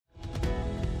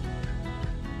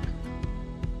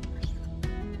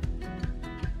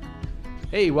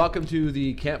Hey, welcome to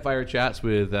the Campfire Chats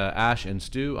with Ash and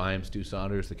Stu. I am Stu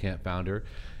Saunders, the camp founder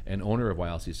and owner of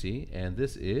YLCC, and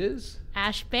this is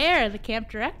Ash Bear, the camp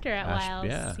director at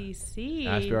YLCC.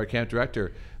 Ash Bear, our camp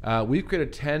director. We've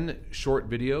created 10 short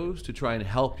videos to try and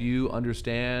help you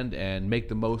understand and make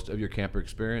the most of your camper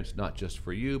experience, not just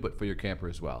for you, but for your camper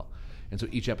as well. And so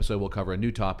each episode will cover a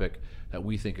new topic that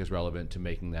we think is relevant to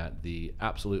making that the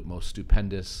absolute most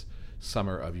stupendous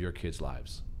summer of your kids'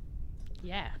 lives.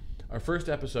 Yeah. Our first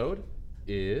episode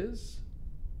is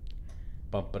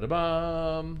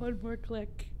bum-ba-da-bum. One more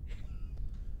click.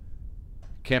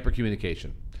 Camper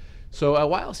communication. So at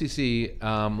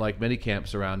YLCC, like many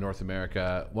camps around North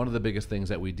America, one of the biggest things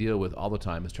that we deal with all the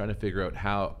time is trying to figure out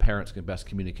how parents can best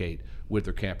communicate with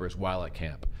their campers while at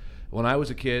camp. When I was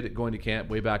a kid going to camp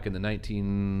way back in the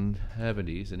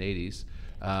 1970s and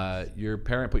 80s, your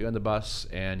parent put you on the bus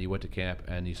and you went to camp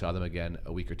and you saw them again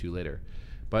a week or two later.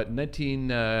 But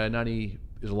 1990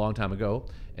 is a long time ago,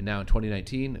 and now in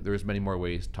 2019, there's many more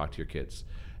ways to talk to your kids.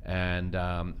 And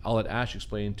I'll let Ash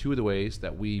explain two of the ways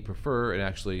that we prefer, and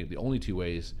actually the only two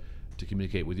ways to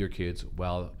communicate with your kids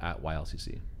while at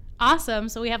YLCC. Awesome.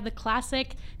 So we have the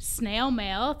classic snail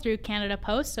mail through Canada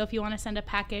Post. So if you want to send a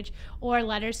package or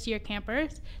letters to your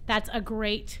campers, that's a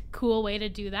great, cool way to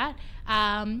do that.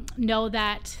 Know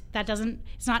that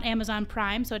it's not Amazon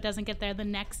Prime, so it doesn't get there the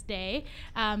next day.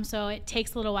 So it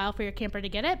takes a little while for your camper to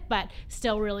get it, but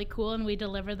still really cool. And we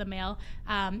deliver the mail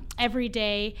every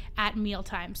day at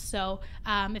mealtime. So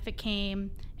if it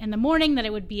came in the morning, that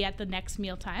it would be at the next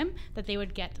mealtime that they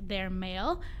would get their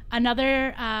mail.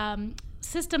 Another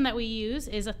system that we use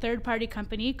is a third-party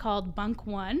company called Bunk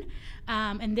One,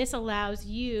 and this allows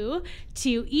you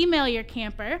to email your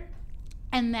camper,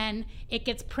 and then it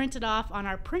gets printed off on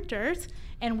our printers,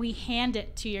 and we hand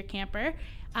it to your camper.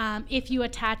 If you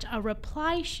attach a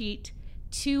reply sheet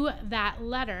to that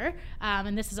letter,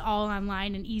 and this is all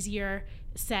online and easier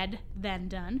said than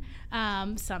done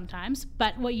sometimes,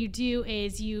 but what you do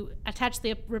is you attach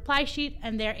the reply sheet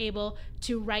and they're able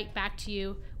to write back to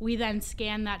you. We then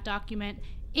scan that document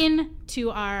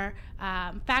into our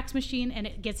fax machine and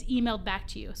it gets emailed back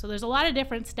to you. So there's a lot of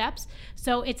different steps.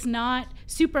 So it's not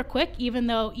super quick, even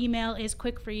though email is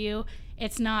quick for you.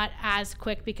 It's not as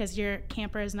quick because your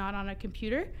camper is not on a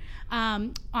computer.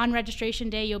 On registration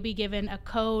day, you'll be given a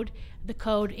code. The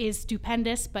code is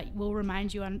stupendous, but we'll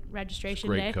remind you on registration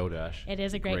day. Great code, Ash. It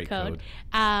is a great code.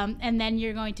 And then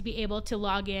you're going to be able to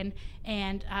log in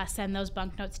and send those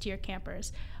bunk notes to your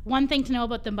campers. One thing to know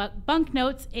about the bunk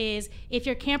notes is if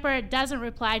your camper doesn't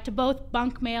reply to both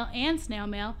bunk mail and snail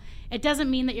mail, it doesn't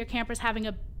mean that your camper's having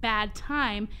a bad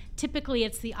time. Typically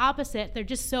it's the opposite. They're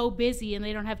just so busy and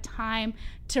they don't have time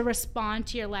to respond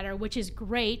to your letter, which is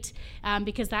great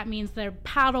because that means they're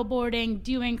paddleboarding,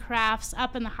 doing crafts,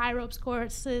 up in the high ropes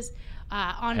courses,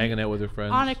 hanging out with their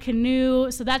friends, on a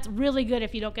canoe. So that's really good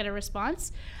if you don't get a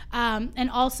response. And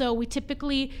also we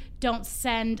typically don't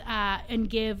send and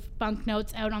give bunk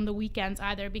notes out on the weekends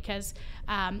either because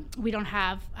we don't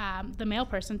have the mail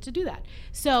person to do that.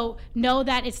 So know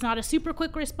that it's not a super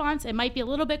quick response. It might be a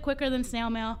little bit quicker than snail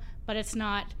mail, but it's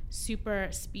not super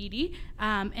speedy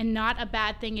and not a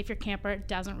bad thing if your camper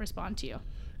doesn't respond to you.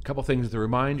 A couple things to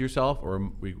remind yourself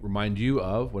or we remind you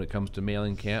of when it comes to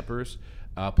mailing campers.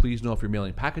 Please know if you're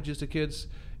mailing packages to kids,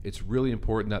 it's really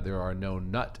important that there are no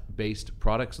nut-based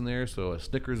products in there, so a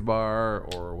Snickers bar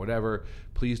or whatever.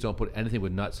 Please don't put anything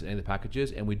with nuts in any of the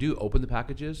packages. And we do open the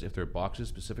packages if they're boxes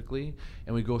specifically,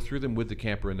 and we go through them with the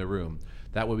camper in the room.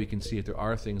 That way we can see if there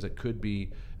are things that could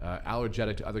be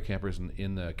allergenic to other campers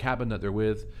in the cabin that they're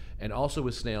with. And also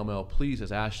with snail mail, please,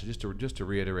 as Ash, just to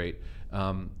reiterate,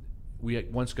 we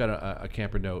once got a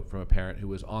camper note from a parent who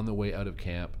was on the way out of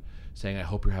camp saying, I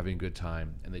hope you're having a good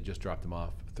time, and they just dropped them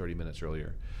off 30 minutes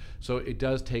earlier. So it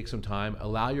does take some time.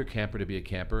 Allow your camper to be a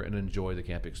camper and enjoy the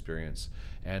camp experience.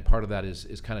 And part of that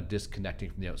is kind of disconnecting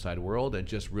from the outside world and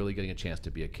just really getting a chance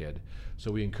to be a kid.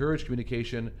 So we encourage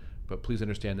communication, but please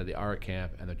understand that they are at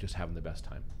camp and they're just having the best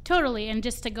time. Totally, and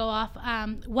just to go off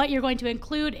what you're going to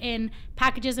include in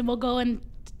packages, and we'll go into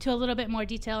a little bit more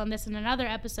detail on this in another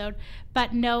episode,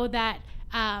 but know that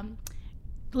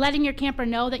letting your camper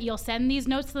know that you'll send these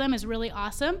notes to them is really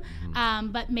awesome,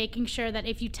 but making sure that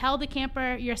if you tell the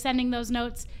camper you're sending those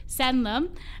notes, send them,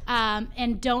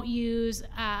 and don't use,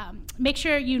 make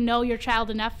sure you know your child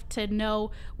enough to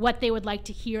know what they would like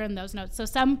to hear in those notes. So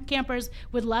some campers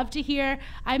would love to hear,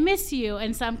 I miss you,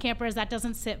 and some campers that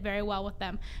doesn't sit very well with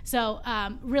them. So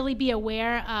really be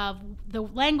aware of the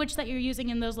language that you're using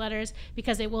in those letters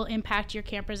because it will impact your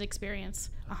camper's experience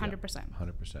 100%. Yeah,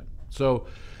 100%. So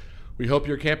We hope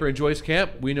your camper enjoys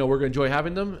camp. We know we're going to enjoy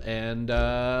having them, and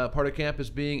part of camp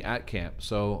is being at camp.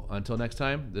 So until next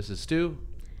time, this is Stu.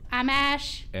 I'm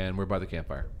Ash. And we're by the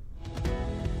campfire.